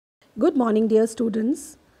Good morning, dear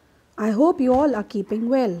students. I hope you all are keeping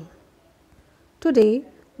well. Today,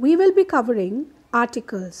 we will be covering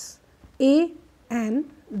articles a and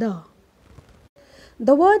the.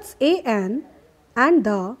 The words a and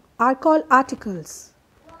the are called articles.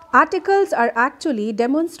 Articles are actually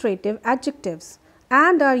demonstrative adjectives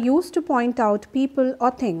and are used to point out people or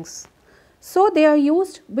things. So, they are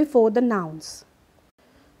used before the nouns.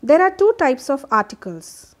 There are two types of articles: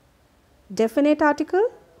 definite article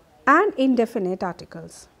and indefinite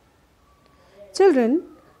articles. Children,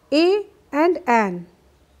 a and an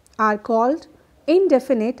are called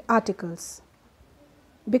indefinite articles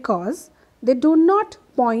because they do not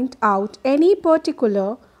point out any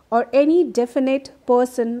particular or any definite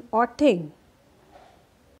person or thing.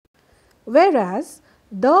 Whereas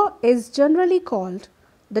the is generally called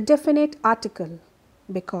the definite article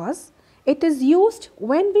because it is used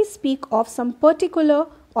when we speak of some particular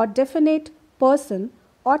or definite person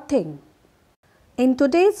or thing. In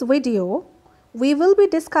today's video, we will be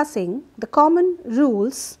discussing the common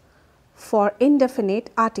rules for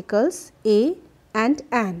indefinite articles a and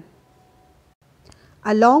an,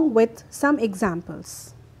 along with some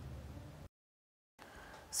examples.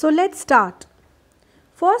 So let's start.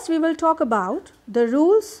 First, we will talk about the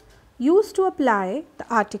rules used to apply the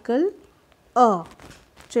article a.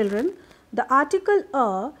 Children, the article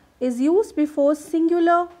a is used before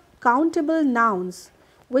singular countable nouns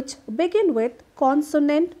which begin with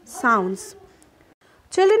consonant sounds.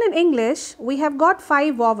 Children, in English, we have got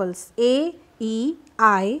 5 vowels: A, E,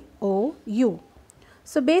 I, O, U.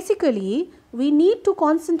 So basically, we need to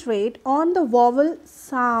concentrate on the vowel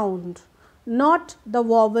sound, not the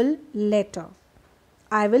vowel letter.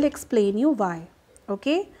 I will explain you why.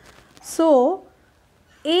 Okay. So,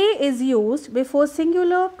 A is used before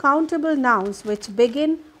singular countable nouns which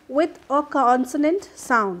begin with a consonant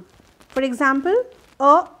sound. For example,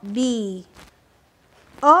 a bee,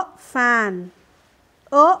 a fan,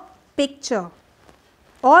 a picture.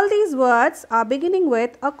 All these words are beginning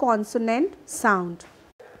with a consonant sound.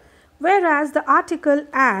 Whereas the article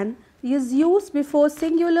an is used before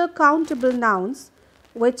singular countable nouns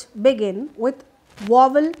which begin with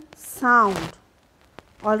vowel sound.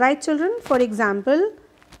 Alright children, for example,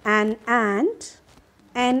 an ant,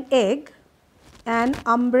 an egg, an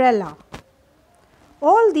umbrella.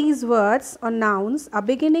 All these words or nouns are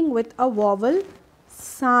beginning with a vowel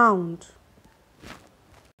sound.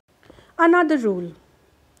 Another rule: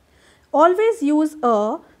 always use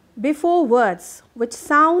a before words which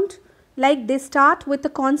sound like they start with a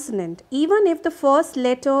consonant, even if the first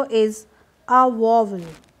letter is a vowel.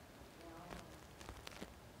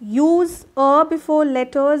 Use a before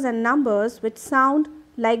letters and numbers which sound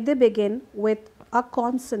like they begin with a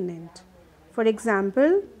consonant. For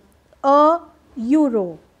example, a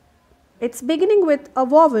euro. It's beginning with a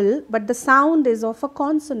vowel but the sound is of a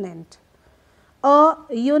consonant. A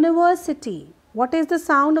university. What is the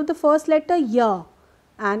sound of the first letter? Y,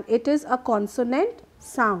 and it is a consonant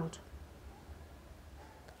sound.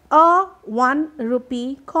 A 1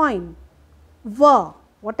 rupee coin. V.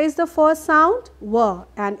 What is the first sound? V,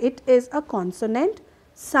 and it is a consonant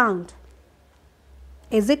sound.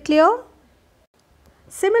 Is it clear?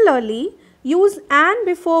 Similarly, use an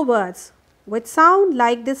before words which sound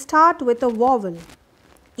like they start with a vowel,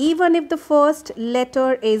 even if the first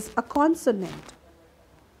letter is a consonant.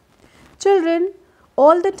 Children,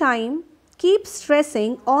 all the time keep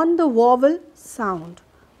stressing on the vowel sound,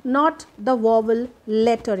 not the vowel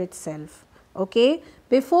letter itself, okay,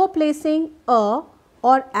 before placing a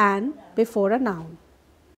or an before a noun.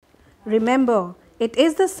 Remember, it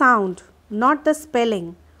is the sound, not the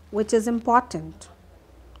spelling, which is important.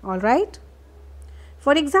 Alright?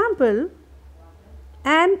 For example,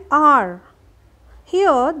 an hour.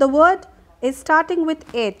 Here the word is starting with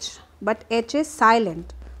H, but H is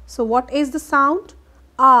silent. So what is the sound?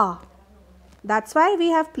 Ah. That's why we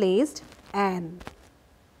have placed an.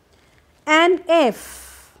 An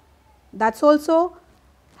F. That's also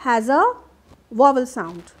has a vowel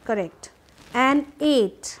sound, correct. An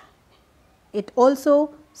 8. It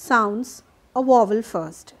also sounds a vowel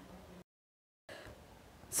first.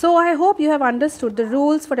 So I hope you have understood the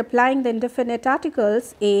rules for applying the indefinite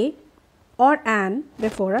articles a or an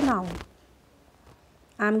before a noun.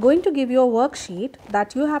 I am going to give you a worksheet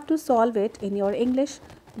that you have to solve it in your English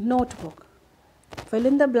notebook. Fill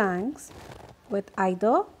in the blanks with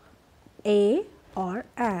either a or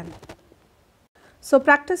an. So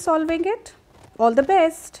practice solving it. All the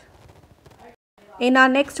best. In our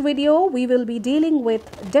next video, we will be dealing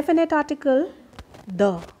with definite article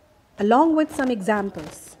the, along with some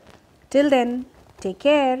examples. Till then, take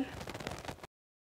care.